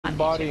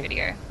body.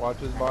 video. Watch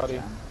his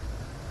body.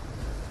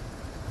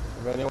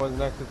 If anyone's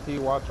next to T,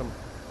 watch him.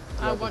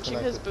 I'm watching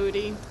his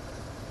booty.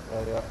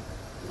 Yeah, yeah.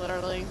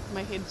 Literally,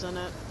 my head's in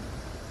it.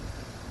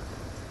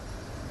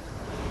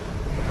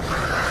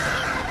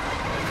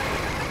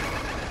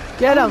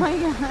 Get him! Oh my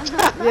God.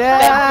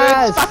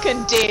 Yes! That bird's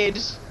fucking dead.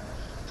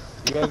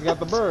 You guys got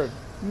the bird?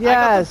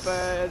 Yes! I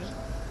got the bird.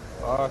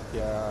 Fuck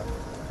yeah.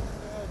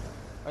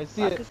 I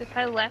see it. Because if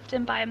I left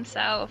him by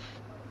himself.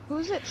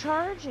 Who's it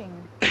charging?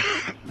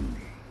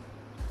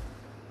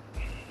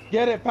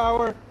 Get it,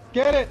 Power!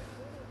 Get it!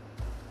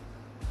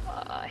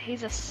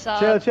 He's a sub.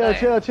 Chill.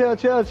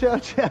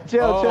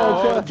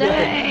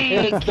 Dang.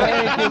 It's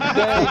dank.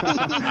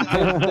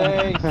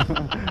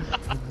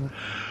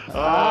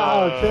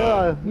 Oh,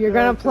 chill. You're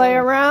gonna play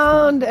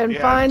around and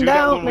find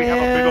out, We have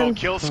a big man. old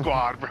kill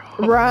squad, bro.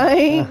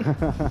 Right?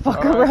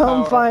 Fuck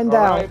around, find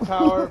out.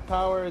 Alright,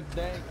 Power, it's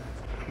dank.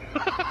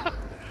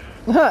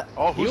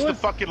 Oh, who's the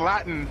fucking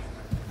Latin?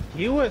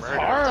 He was Murder.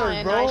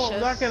 hard, bro. Dionysius. I'm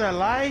not gonna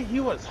lie, he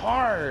was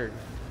hard.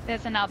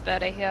 There's an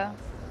Alberta here.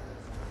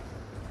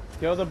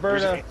 Kill the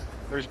bird.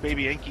 There's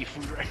baby Yankee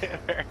food right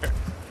there.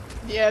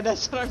 Yeah,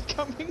 that's what I'm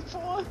coming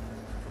for.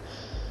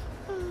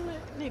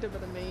 Need a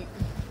bit of meat.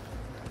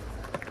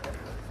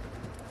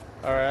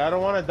 Alright, I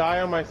don't want to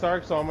die on my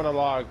Sark, so I'm gonna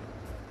log.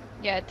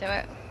 Yeah, do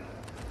it.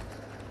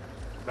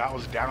 That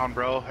was down,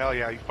 bro. Hell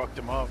yeah, you fucked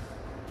him up.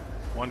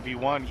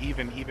 1v1,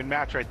 even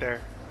match right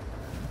there.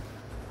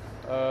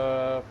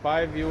 5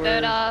 viewers.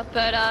 Berta,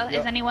 Yep.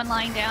 is anyone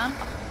lying down?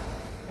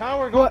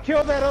 Power, go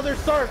kill that other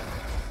Sark!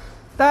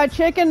 That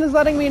chicken is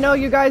letting me know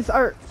you guys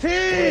are T!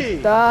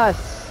 with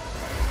us.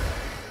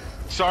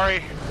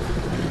 Sorry,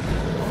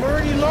 I'm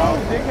already low,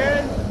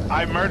 dickhead!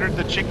 I murdered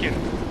the chicken.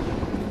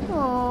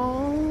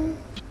 Aww.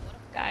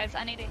 Guys,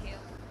 I need a heal.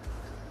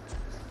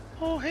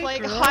 Oh, hey,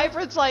 Like, girl.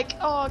 Hybrid's like,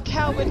 oh,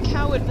 coward.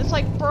 And it's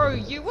like, bro,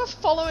 you were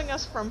following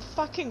us from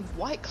fucking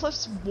White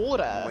Cliff's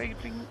water.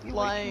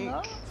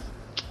 Like,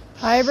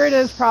 Hybrid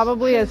is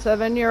probably a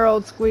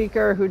 7-year-old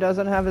squeaker who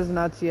doesn't have his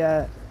nuts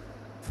yet.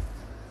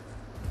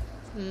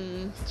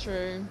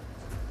 True.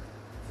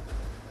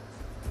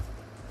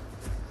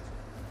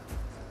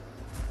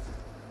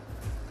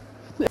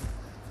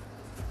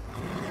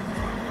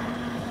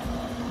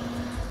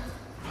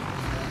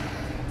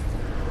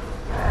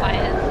 Why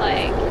is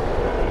like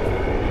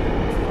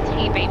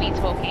T-Baby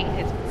talking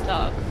his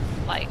dog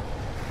like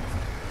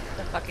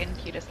the fucking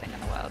cutest thing in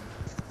the world?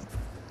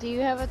 Do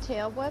you have a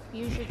tail whip?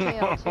 Use your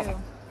tail too.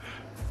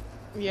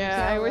 Yeah,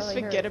 Tail I always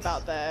really forget hurts.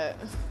 about that.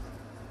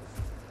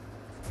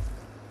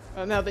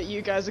 Well, now that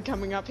you guys are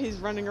coming up, he's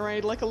running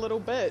around like a little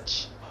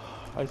bitch.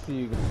 I see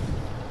you guys.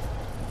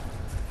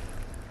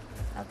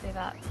 I'll do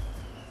that.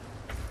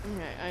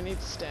 Okay, I need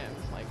to stand,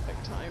 like,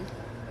 big time.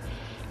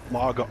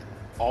 Log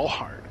all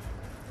hard.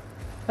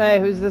 Hey,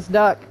 who's this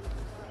duck?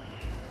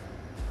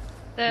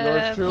 The Yours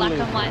black truly.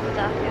 and white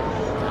duck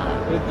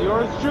is It's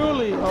yours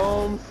truly,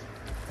 Holmes.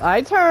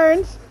 I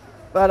turned,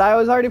 but I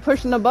was already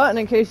pushing the button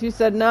in case you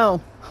said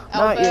no.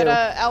 Not you.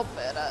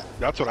 Alberta.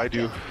 That's what I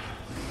do.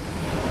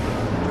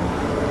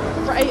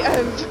 Right,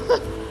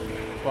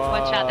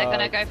 Watch out, they're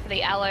gonna go for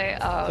the aloe.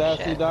 Oh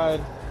Sassy shit.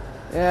 died.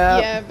 Yeah.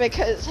 yeah,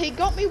 because he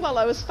got me while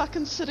I was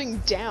fucking sitting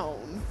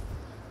down.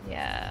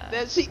 Yeah.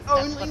 That's the That's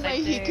only what they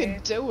way he do.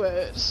 could do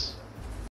it.